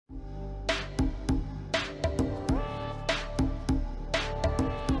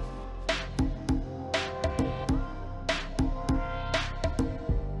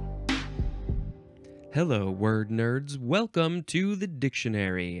Hello, word nerds. Welcome to the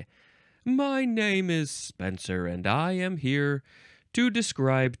dictionary. My name is Spencer, and I am here to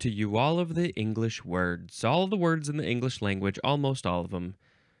describe to you all of the English words, all the words in the English language, almost all of them,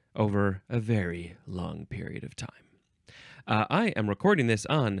 over a very long period of time. I am recording this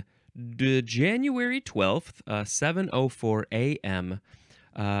on January 12th, 7:04 a.m.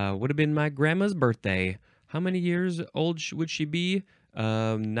 Would have been my grandma's birthday. How many years old would she be?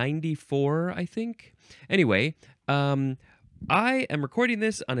 94, I think. Anyway, I am recording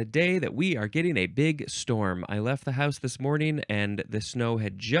this on a day that we are getting a big storm. I left the house this morning and the snow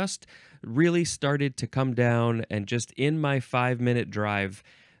had just really started to come down, and just in my 5-minute drive,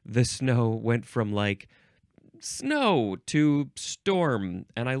 the snow went from like snow to storm.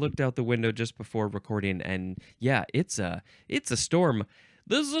 And I looked out the window just before recording, and yeah, it's a storm.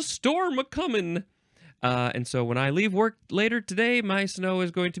 There's a storm a coming. And so when I leave work later today, my snow is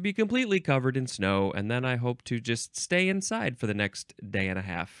going to be completely covered in snow, and then I hope to just stay inside for the next day and a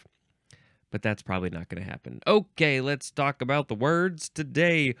half. But that's probably not going to happen. Okay, let's talk about the words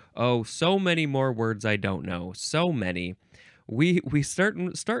today. Oh, so many more words I don't know. So many. We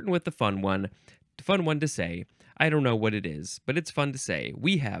starting with the fun one. The fun one to say. I don't know what it is, but it's fun to say.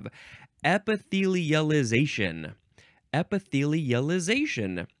 We have epithelialization.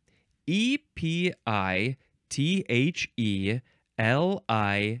 Epithelialization. epithelialization.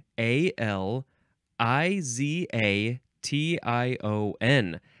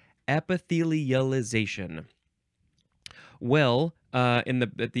 Epithelialization. Well,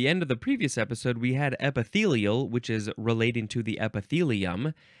 at the end of the previous episode, we had epithelial, which is relating to the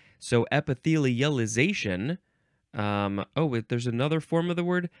epithelium. So epithelialization. There's another form of the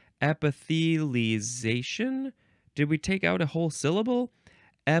word epithelialization. Did we take out a whole syllable?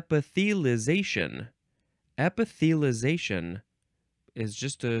 Epithelialization. Epithelialization is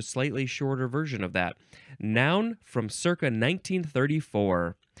just a slightly shorter version of that. Noun from circa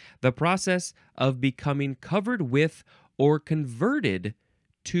 1934. The process of becoming covered with or converted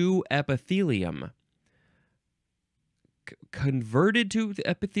to epithelium. Converted to the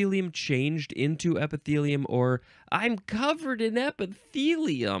epithelium, changed into epithelium, or I'm covered in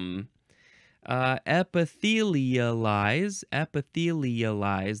epithelium. Epithelialize,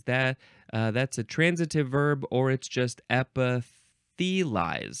 that's a transitive verb, or it's just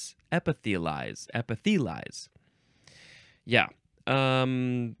epithelialize. Yeah.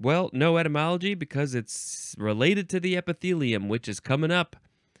 Well, no etymology because it's related to the epithelium, which is coming up.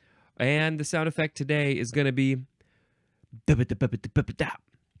 And the sound effect today is going to be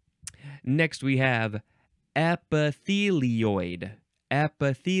next we have epithelioid.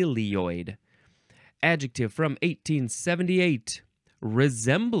 Epithelioid. Adjective from 1878,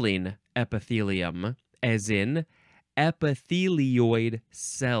 resembling epithelium, as in epithelioid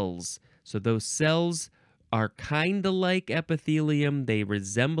cells. So those cells are kind of like epithelium. They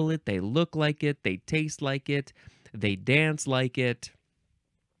resemble it, they look like it, they taste like it, they dance like it,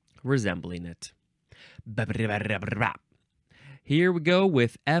 resembling it. Here we go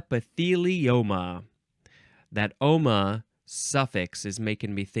with epithelioma. That oma suffix is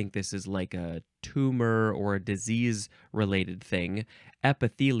making me think this is like a tumor or a disease-related thing.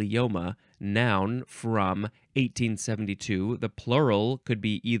 Epithelioma, noun from 1872. The plural could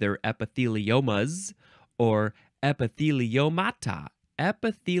be either epitheliomas or epitheliomata.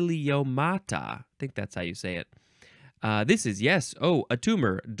 Epitheliomata. I think that's how you say it. This is, a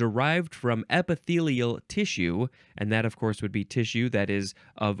tumor derived from epithelial tissue, and that, of course, would be tissue that is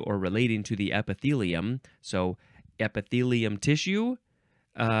of or relating to the epithelium. So epithelium tissue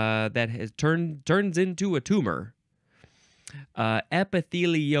that has turns into a tumor.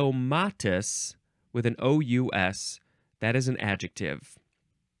 Epitheliomatous with an O-U-S, that is an adjective.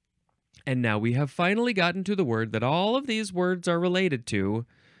 And now we have finally gotten to the word that all of these words are related to,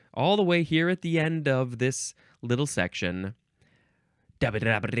 all the way here at the end of this little section. Here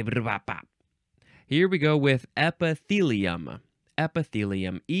we go with epithelium.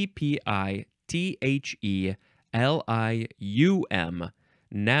 Epithelium, epithelium,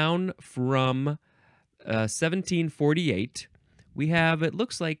 noun from 1748. We have, it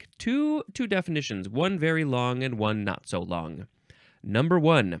looks like, two definitions, one very long and one not so long. Number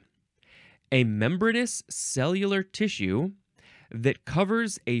one, a membranous cellular tissue that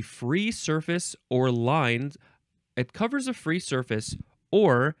covers a free surface or lines. It covers a free surface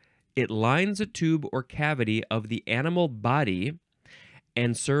or it lines a tube or cavity of the animal body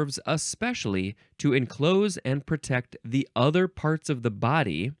and serves especially to enclose and protect the other parts of the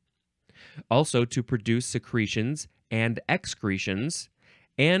body, also to produce secretions and excretions,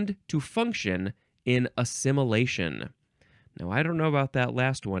 and to function in assimilation. Now, I don't know about that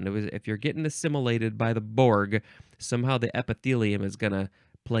last one. It was if you're getting assimilated by the Borg, somehow the epithelium is going to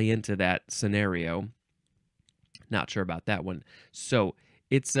play into that scenario. Not sure about that one. So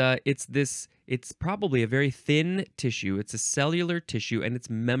it's probably a very thin tissue. It's a cellular tissue and it's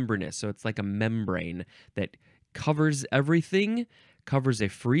membranous. So it's like a membrane that covers everything, covers a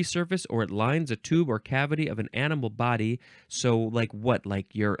free surface, or it lines a tube or cavity of an animal body. So like what?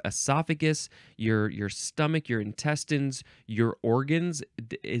 Like your esophagus, your stomach, your intestines, your organs,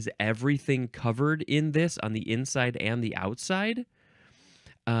 is everything covered in this on the inside and the outside?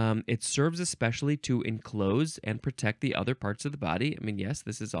 It serves especially to enclose and protect the other parts of the body. I mean, yes,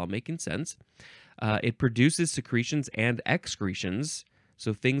 this is all making sense. It produces secretions and excretions.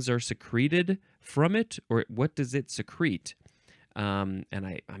 So things are secreted from it, or what does it secrete? And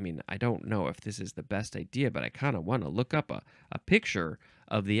I mean, I don't know if this is the best idea, but I kind of want to look up a picture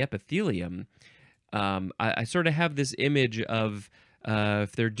of the epithelium. I sort of have this image of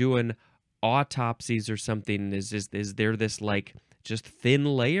if they're doing autopsies or something, is there this like just thin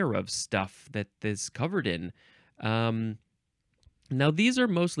layer of stuff that is covered in? Now these are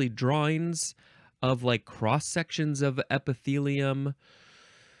mostly drawings of like cross sections of epithelium.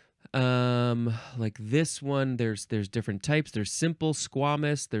 Like this one, there's different types. There's simple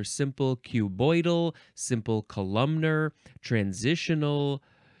squamous, there's simple cuboidal, simple columnar, transitional,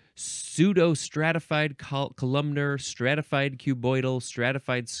 pseudo-stratified columnar, stratified cuboidal,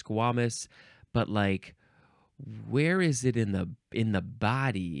 stratified squamous. But like, where is it in the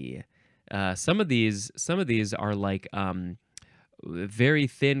body? Some of these are like very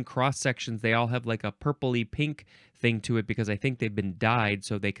thin cross sections. They all have like a purpley pink thing to it because I think they've been dyed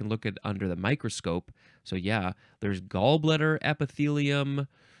so they can look at under the microscope. So yeah, there's gallbladder epithelium.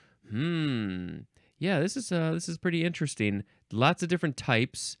 Yeah, this is pretty interesting. Lots of different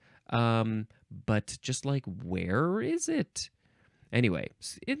types. But just like, where is it? Anyway,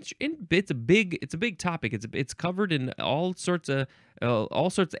 it's a big topic. It's covered in all sorts of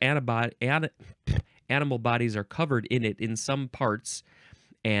animal bodies are covered in it in some parts,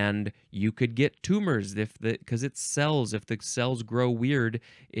 and you could get tumors because it's cells. If the cells grow weird,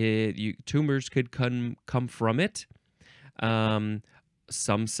 tumors could come from it.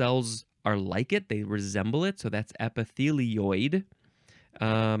 Some cells are like it; they resemble it, so that's epithelioid.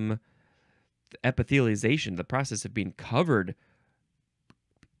 Epithelialization, the process of being covered.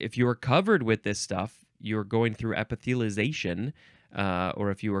 If you are covered with this stuff, you're going through epithelialization,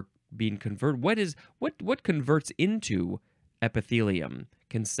 or if you are being converted. What converts into epithelium?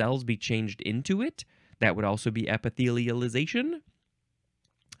 Can cells be changed into it? That would also be epithelialization.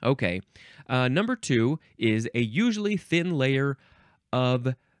 Okay. Number 2 is a usually thin layer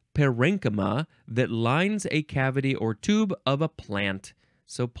of parenchyma that lines a cavity or tube of a plant.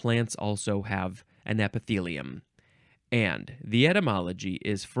 So plants also have an epithelium. And the etymology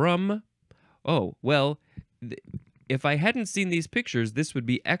is from, if I hadn't seen these pictures, this would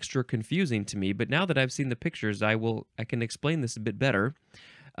be extra confusing to me. But now that I've seen the pictures, I can explain this a bit better.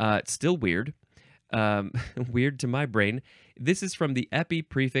 It's still weird, weird to my brain. This is from the epi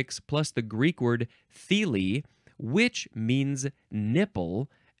prefix plus the Greek word thele, which means nipple,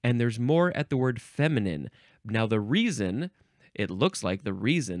 and there's more at the word feminine. Now the reason. It looks like the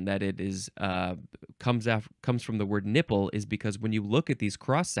reason that it is comes from the word nipple is because when you look at these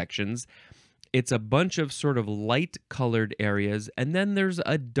cross sections, it's a bunch of sort of light colored areas, and then there's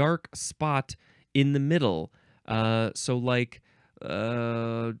a dark spot in the middle. So like,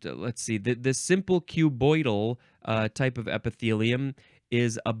 let's see, the simple cuboidal type of epithelium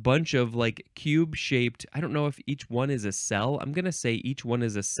is a bunch of like cube-shaped. I don't know if each one is a cell. I'm gonna say each one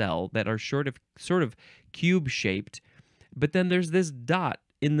is a cell that are sort of cube-shaped. But then there's this dot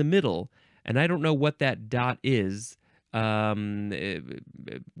in the middle, and I don't know what that dot is.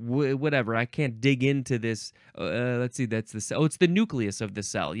 Whatever. I can't dig into this. Let's see. That's the cell. Oh, it's the nucleus of the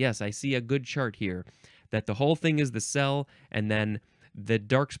cell. Yes, I see a good chart here that the whole thing is the cell, and then the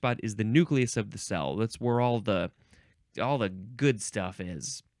dark spot is the nucleus of the cell. That's where all the good stuff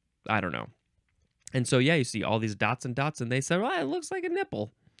is. I don't know. And so yeah, you see all these dots and dots, and they say, "Well, it looks like a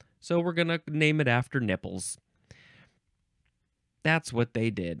nipple," so we're gonna name it after nipples. That's what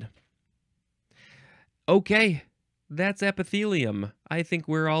they did. Okay, that's epithelium. I think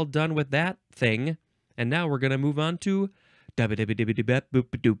we're all done with that thing. And now we're going to move on to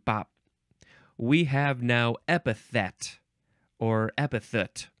we have now epithet or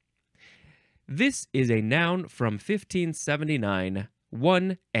epithet. This is a noun from 1579,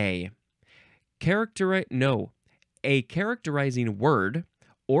 1a. A characterizing word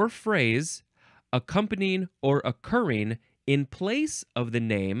or phrase accompanying or occurring in place of the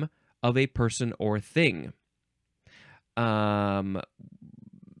name of a person or thing. Um,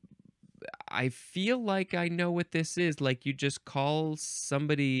 I feel like I know what this is. Like you just call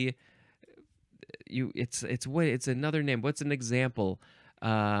somebody it's another name. What's an example?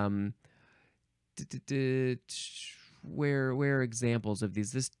 Um, where are examples of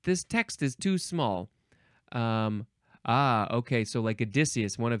these? This text is too small. Um, okay. So like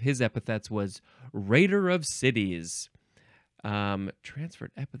Odysseus, one of his epithets was Raider of Cities.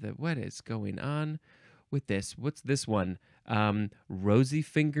 Transferred epithet. What is going on with this? What's this one?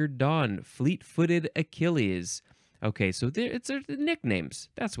 Rosy-fingered Dawn, fleet-footed Achilles. Okay, so it's nicknames.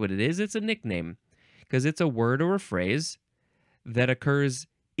 That's what it is. It's a nickname because it's a word or a phrase that occurs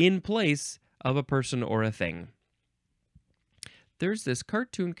in place of a person or a thing. There's this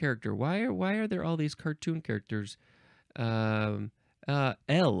cartoon character. Why are there all these cartoon characters? Um,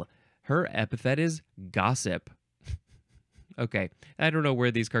 Elle. Her epithet is gossip. Okay, I don't know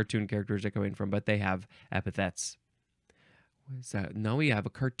where these cartoon characters are coming from, but they have epithets. What is that? No, we have a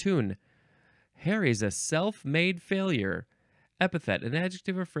cartoon. Harry's a self-made failure. Epithet, an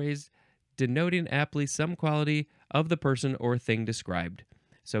adjective or phrase denoting aptly some quality of the person or thing described.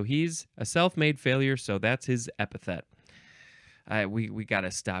 So he's a self-made failure, so that's his epithet. We got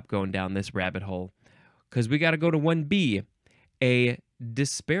to stop going down this rabbit hole because we got to go to 1B, a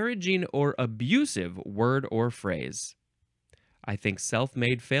disparaging or abusive word or phrase. I think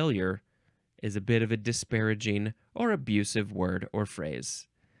self-made failure is a bit of a disparaging or abusive word or phrase.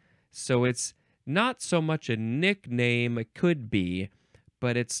 So it's not so much a nickname, it could be,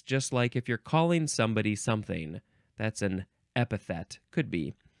 but it's just like if you're calling somebody something, that's an epithet, could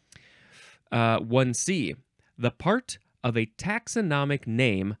be. 1C, the part of a taxonomic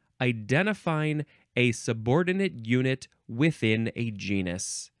name identifying a subordinate unit within a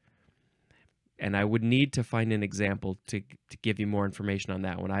genus. And I would need to find an example to give you more information on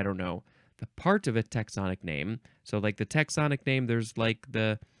that one. I don't know. The part of a taxonic name. So like the taxonic name, there's like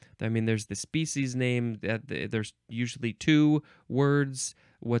there's the species name. There's usually two words.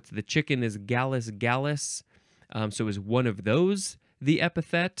 What's the chicken is Gallus gallus. So is one of those the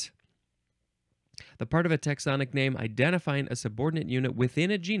epithet? The part of a taxonic name identifying a subordinate unit within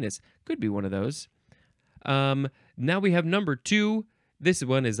a genus could be one of those. Now we have number 2. This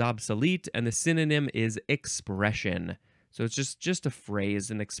one is obsolete, and the synonym is expression. So it's just a phrase,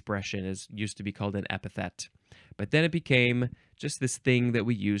 an expression is used to be called an epithet. But then it became just this thing that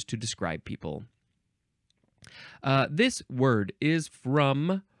we use to describe people. This word is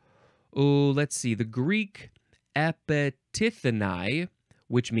from, let's see, the Greek epititheni,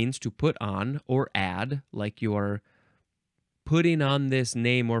 which means to put on or add, like you're putting on this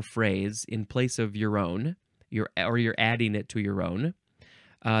name or phrase in place of your own, you're adding it to your own.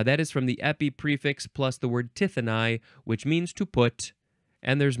 That is from the epi prefix plus the word titheni, which means to put,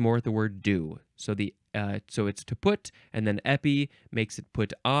 and there's more at the word do. So so it's to put, and then epi makes it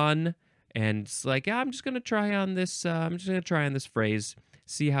put on, and it's like I'm just gonna try on this. I'm just gonna try on this phrase,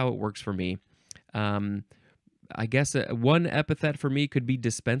 see how it works for me. I guess one epithet for me could be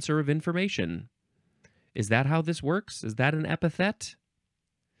dispenser of information. Is that how this works? Is that an epithet?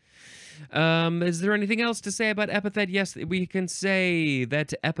 Is there anything else to say about epithet? Yes, we can say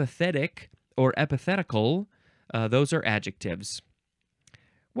that epithetic or epithetical, those are adjectives.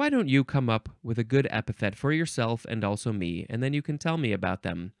 Why don't you come up with a good epithet for yourself and also me, and then you can tell me about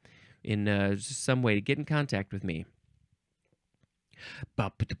them in some way to get in contact with me.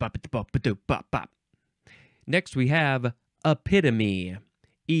 Next we have epitome.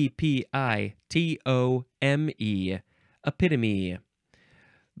 E-P-I-T-O-M-E. Epitome.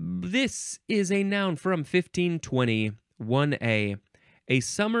 This is a noun from 1520, 1A, a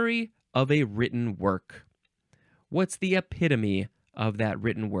summary of a written work. What's the epitome of that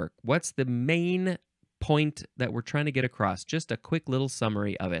written work? What's the main point that we're trying to get across? Just a quick little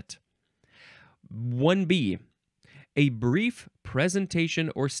summary of it. 1B, a brief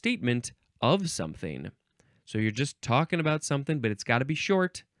presentation or statement of something. So you're just talking about something, but it's got to be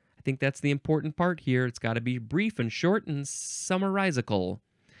short. I think that's the important part here. It's got to be brief and short and summarizable.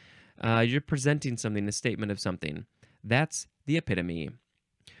 You're presenting something, a statement of something. That's the epitome.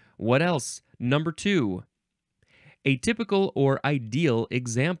 What else? Number 2, a typical or ideal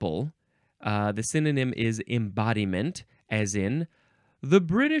example. The synonym is embodiment, as in, the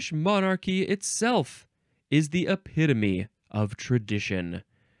British monarchy itself is the epitome of tradition.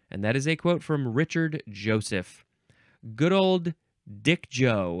 And that is a quote from Richard Joseph. Good old Dick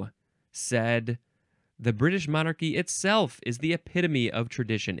Joe said, the British monarchy itself is the epitome of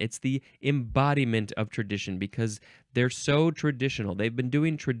tradition. It's the embodiment of tradition because they're so traditional. They've been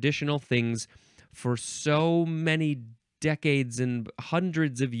doing traditional things for so many decades and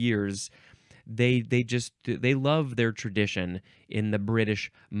hundreds of years they love their tradition in the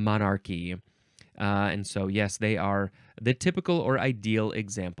British monarchy. And so, yes, they are the typical or ideal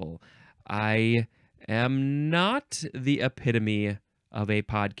example. I am not the epitome of a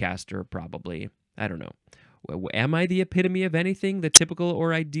podcaster, probably. I don't know. Am I the epitome of anything? The typical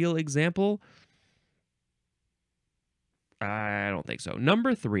or ideal example? I don't think so.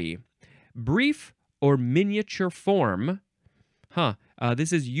 Number 3, brief or miniature form.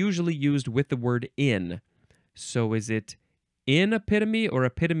 This is usually used with the word in. So is it in epitome or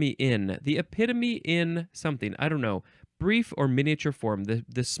epitome in? The epitome in something. I don't know. Brief or miniature form.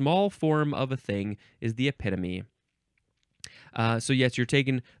 The small form of a thing is the epitome. So yes, you're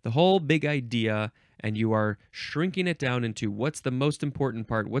taking the whole big idea and you are shrinking it down into what's the most important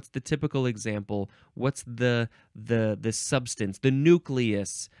part, what's the typical example, what's the substance, the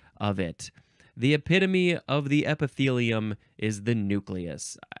nucleus of it. The epitome of the epithelium is the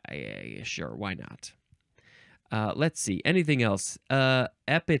nucleus. Sure, why not? Let's see. Anything else?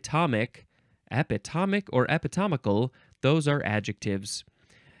 Epitomic or epitomical, those are adjectives.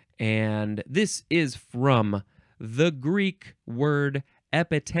 And this is from the Greek word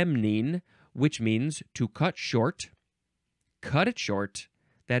epitemnein, which means to cut short. Cut it short.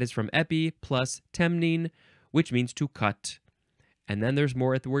 That is from epi plus temnein, which means to cut. And then there's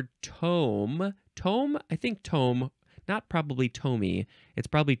more at the word tome. Tome? I think tome. Not probably tomey. It's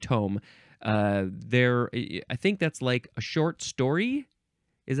probably tome. I think that's like a short story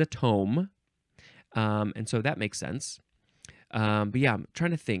is a tome. And so that makes sense. But yeah, I'm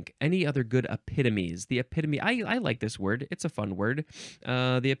trying to think. Any other good epitomes? The epitome, I like this word. It's a fun word.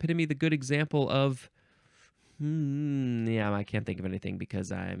 The epitome, the good example of, I can't think of anything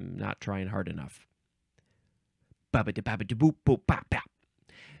because I'm not trying hard enough.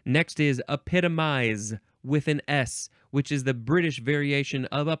 Next is epitomize with an S, which is the British variation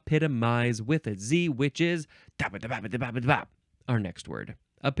of epitomize with a Z, which is our next word.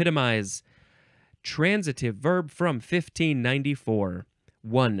 Epitomize. Transitive verb from 1594.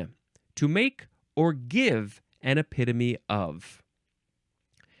 1. To make or give an epitome of.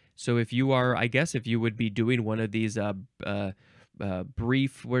 So if you are, I guess if you would be doing one of these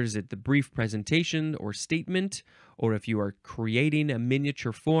brief, the brief presentation or statement, or if you are creating a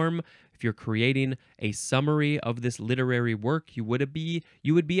miniature form, if you're creating a summary of this literary work, you would be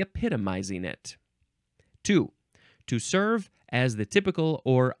epitomizing it. 2. To serve as the typical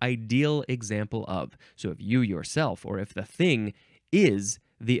or ideal example of. So if you yourself or if the thing is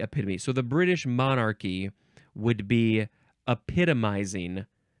the epitome. So the British monarchy would be epitomizing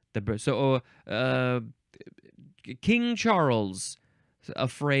King Charles, a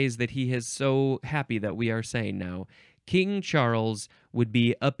phrase that he is so happy that we are saying now. King Charles would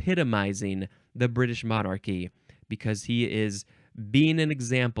be epitomizing the British monarchy because he is being an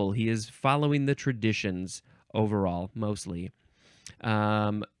example. He is following the traditions overall, mostly.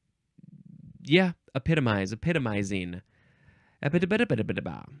 Epitomizing.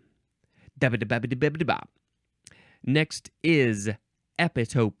 Next is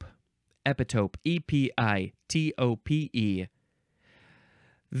epitope. Epitope, E-P-I-T-O-P-E.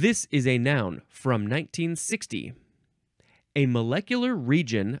 This is a noun from 1960. A molecular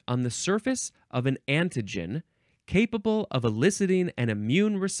region on the surface of an antigen capable of eliciting an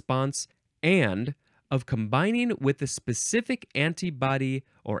immune response and of combining with the specific antibody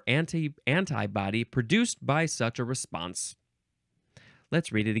or antibody produced by such a response.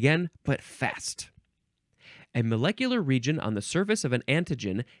 Let's read it again, but fast. A molecular region on the surface of an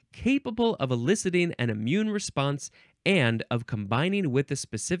antigen capable of eliciting an immune response and of combining with the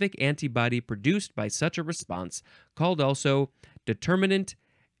specific antibody produced by such a response, called also determinant,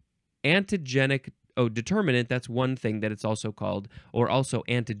 antigenic. Oh, determinant, that's one thing that it's also called, or also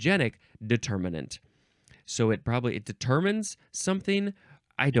antigenic determinant. So it determines something.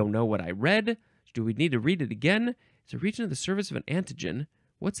 I don't know what I read. Do we need to read it again? It's a region of the surface of an antigen.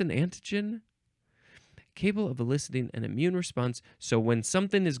 What's an antigen? Capable of eliciting an immune response. So when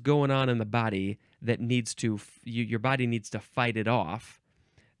something is going on in the body that needs to, your body needs to fight it off,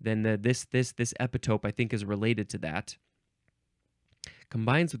 then this epitope, I think, is related to that.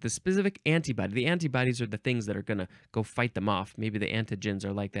 Combines with the specific antibody. The antibodies are the things that are going to go fight them off. Maybe the antigens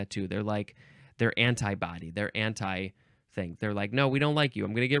are like that too. They're antibody. They're anti-thing. They're like, no, we don't like you.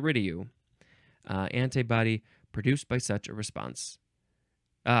 I'm going to get rid of you. Antibody produced by such a response.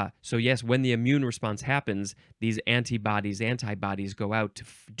 So yes, when the immune response happens, these antibodies go out to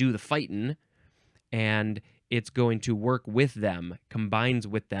do the fighting, and it's going to work with them, combines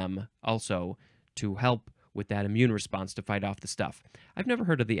with them also to help with that immune response to fight off the stuff. I've never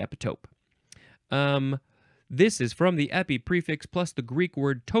heard of the epitope. This is from the epi prefix plus the Greek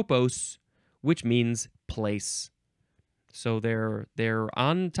word topos, which means place. So they're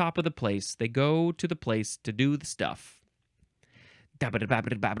on top of the place. They go to the place to do the stuff.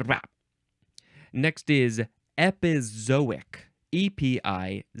 Next is epizoic.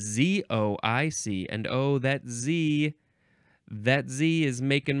 Epizoic. And oh, that Z is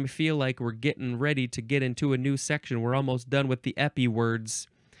making me feel like we're getting ready to get into a new section. We're almost done with the epi words.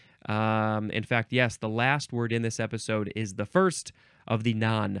 In fact, yes, the last word in this episode is the first of the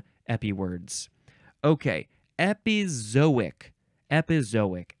non-epi words. Okay, epizoic.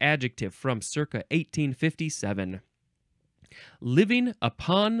 Epizoic, adjective from circa 1857. Living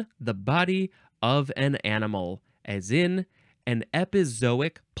upon the body of an animal, as in an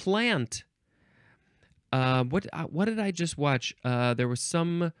epizoic plant. What did I just watch? There was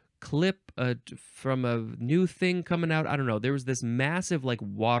some clip from a new thing coming out. I don't know. There was this massive like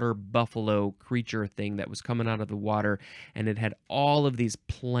water buffalo creature thing that was coming out of the water, and it had all of these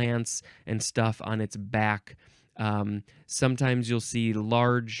plants and stuff on its back. Sometimes you'll see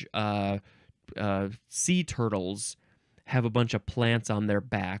large sea turtles have a bunch of plants on their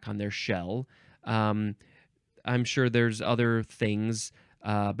back, on their shell. I'm sure there's other things,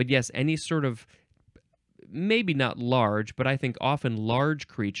 but yes, any sort of maybe not large, but I think often large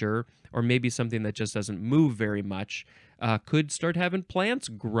creature, or maybe something that just doesn't move very much, could start having plants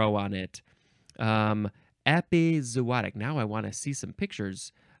grow on it. Epizootic. Now I want to see some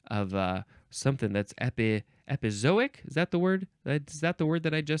pictures of something that's epizoic. Is that the word? Is that the word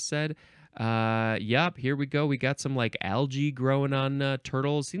that I just said? Yep, here we go. We got some like algae growing on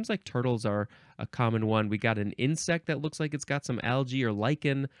turtles. Seems like turtles are a common one. We got an insect that looks like it's got some algae or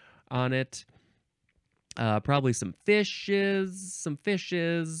lichen on it. Probably some fishes.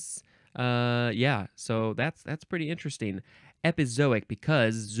 Yeah, so that's pretty interesting. Epizoic,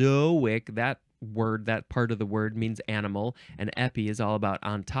 because zoic, that word, that part of the word means animal, and epi is all about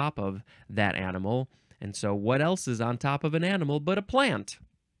on top of that animal. And so what else is on top of an animal but a plant?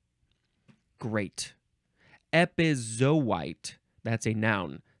 Great. Epizoite, that's a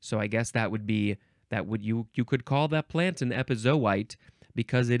noun. So I guess you could call that plant an epizoite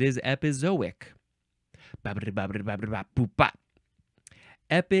because it is epizoic.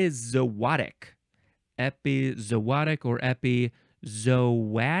 Epizootic. Epizootic or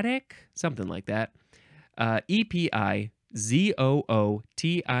epizootic, something like that. Epizootic.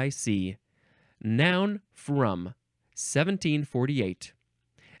 Noun from 1748.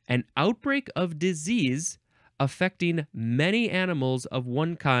 An outbreak of disease affecting many animals of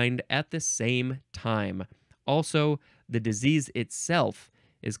one kind at the same time. Also, the disease itself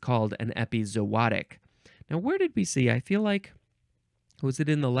is called an epizootic. Now, where did we see? I feel like, was it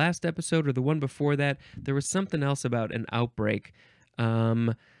in the last episode or the one before that? There was something else about an outbreak. Yeah,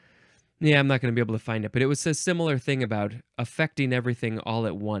 I'm not going to be able to find it, but it was a similar thing about affecting everything all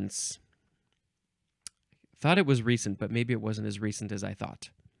at once. Thought it was recent, but maybe it wasn't as recent as I thought.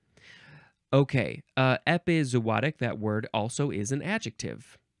 Okay, epizootic, that word also is an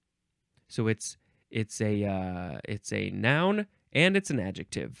adjective. So it's a noun and it's an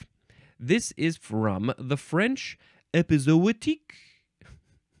adjective. This is from the French epizootique.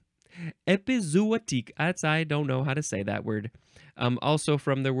 Epizootique. I don't know how to say that word. Also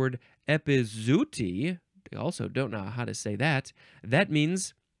from the word epizooty. I also don't know how to say that. That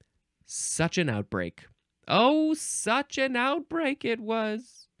means such an outbreak. Oh, such an outbreak it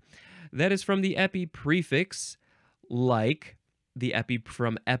was. That is from the epi prefix, like the epi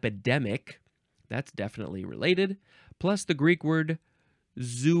from epidemic. That's definitely related. Plus the Greek word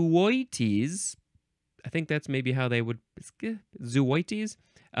zooites. I think that's maybe how they would... Zooites.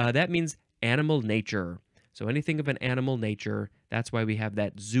 That means animal nature. So anything of an animal nature, that's why we have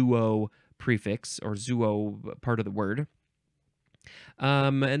that zoo prefix or zoo part of the word.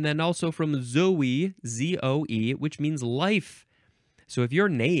 And then also from Zoe, Z-O-E, which means life. So if your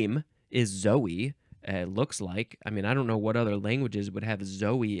name is Zoe, looks like, I mean, I don't know what other languages would have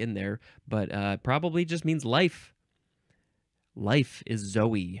Zoe in there, but probably just means life. Life is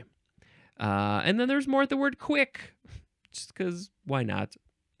Zoe. And then there's more at the word quick, just because why not?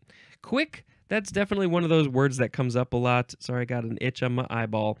 Quick, that's definitely one of those words that comes up a lot. Sorry, I got an itch on my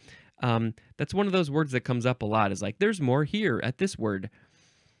eyeball. That's one of those words that comes up a lot, is like, there's more here at this word.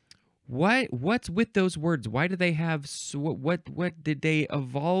 What's with those words? Why do they have what did they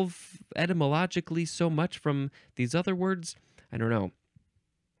evolve etymologically so much from these other words? I don't know.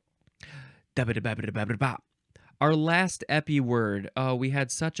 Our last epi word. Oh, we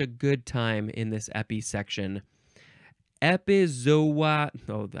had such a good time in this epi section. Epizoa.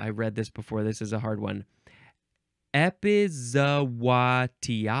 Oh, I read this before. This is a hard one.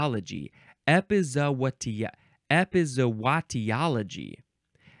 Epizoatiology. Epizoatiology.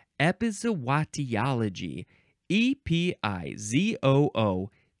 Epizootiology.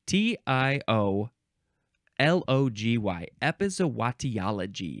 Epizootiology.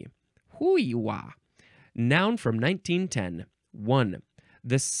 Epizootiology. Hoo-yah. Noun from 1910. 1.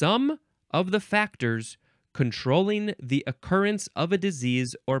 The sum of the factors controlling the occurrence of a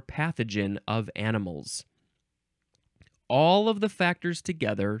disease or pathogen of animals. All of the factors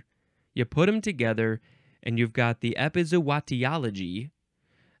together, you put them together, and you've got the epizootiology.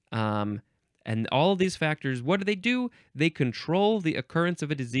 And all of these factors, what do? They control the occurrence of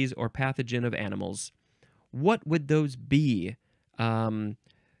a disease or pathogen of animals. What would those be?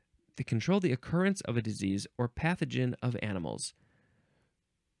 They control the occurrence of a disease or pathogen of animals.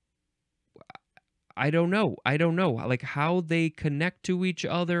 I don't know. Like how they connect to each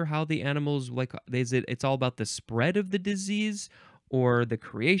other, how the animals, like, it's all about the spread of the disease or the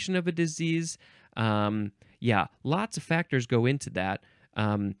creation of a disease. Yeah, lots of factors go into that.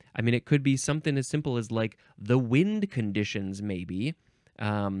 I mean, it could be something as simple as like the wind conditions, maybe.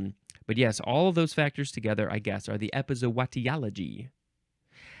 But yes, all of those factors together, I guess, are the epizootiology.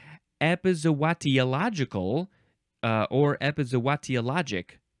 Epizootiological or epizootiologic,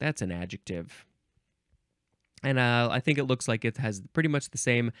 that's an adjective. And I think it looks like it has pretty much the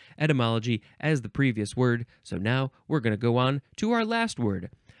same etymology as the previous word. So now we're going to go on to our last word.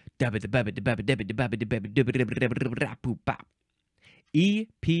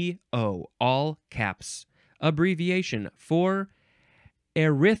 EPO, all caps. Abbreviation for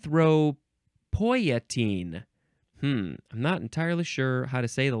erythropoietin. I'm not entirely sure how to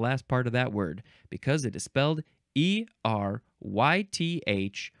say the last part of that word because it is spelled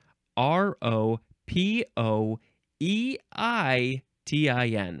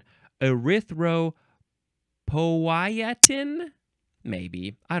ERYTHROPOEITIN. Erythropoietin?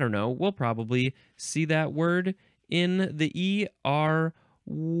 Maybe. I don't know. We'll probably see that word in the ERY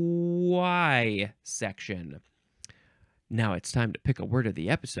section. Now it's time to pick a word of the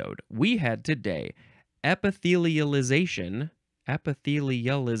episode. We had today epithelialization,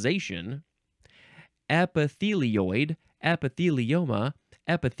 epithelioid, epithelioma,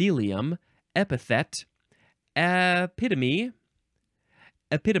 epithelium, epithet, epitome,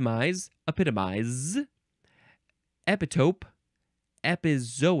 epitomize, epitope,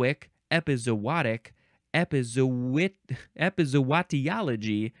 epizoic, epizootic,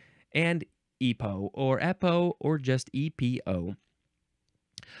 epizootiology, and EPO, or just EPO.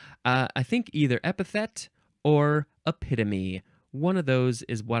 I think either epithet or epitome. One of those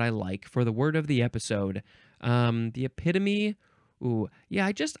is what I like for the word of the episode. The epitome, yeah,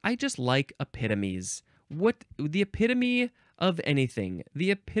 I just like epitomes. What the epitome of anything?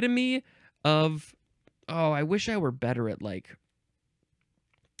 The epitome of, I wish I were better at like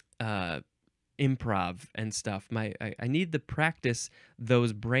improv and stuff. I need to practice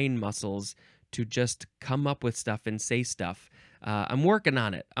those brain muscles to just come up with stuff and say stuff. I'm working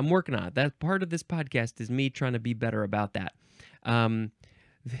on it. That part of this podcast is me trying to be better about that. The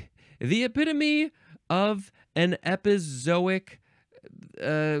epitome of an epizoic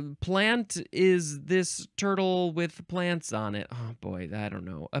plant is this turtle with plants on it. Oh boy, I don't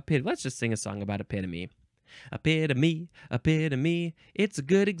know. Let's just sing a song about epitome. Epitome, epitome, it's a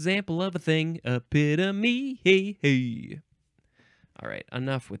good example of a thing. Epitome, hey, hey. All right,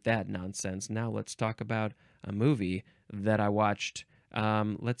 enough with that nonsense. Now let's talk about a movie that I watched.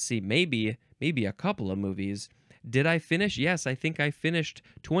 Let's see, maybe a couple of movies. Did I finish? Yes, I think I finished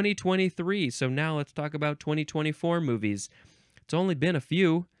 2023. So now let's talk about 2024 movies. It's only been a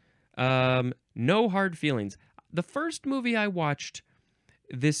few. No hard feelings. The first movie I watched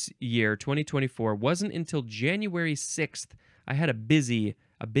this year, 2024, wasn't until January 6th. I had a busy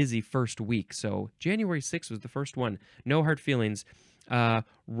first week, so January 6th was the first one. No hard feelings.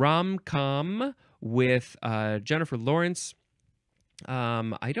 Rom-com with Jennifer Lawrence.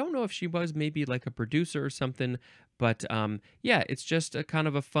 I don't know if she was maybe like a producer or something, but yeah, it's just a kind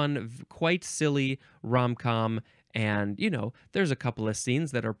of a fun, quite silly rom-com. And, there's a couple of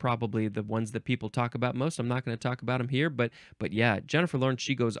scenes that are probably the ones that people talk about most. I'm not going to talk about them here, but yeah, Jennifer Lawrence,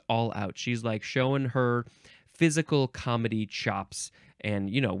 she goes all out. She's like showing her physical comedy chops.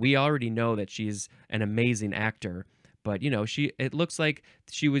 And, we already know that she's an amazing actor. But, it looks like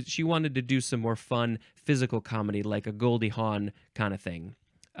she wanted to do some more fun physical comedy, like a Goldie Hawn kind of thing.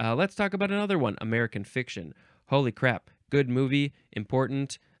 Let's talk about another one, American Fiction. Holy crap. Good movie.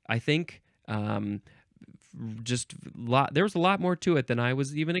 Important, I think. There was a lot more to it than I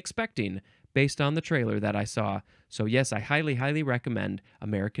was even expecting based on the trailer that I saw. So yes, I highly, highly recommend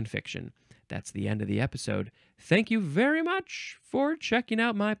American Fiction. That's the end of the episode. Thank you very much for checking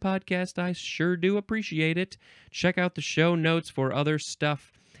out my podcast. I sure do appreciate it. Check out the show notes for other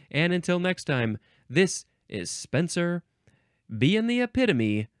stuff And until next time, this is Spencer being the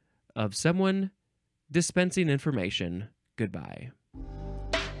epitome of someone dispensing information. Goodbye.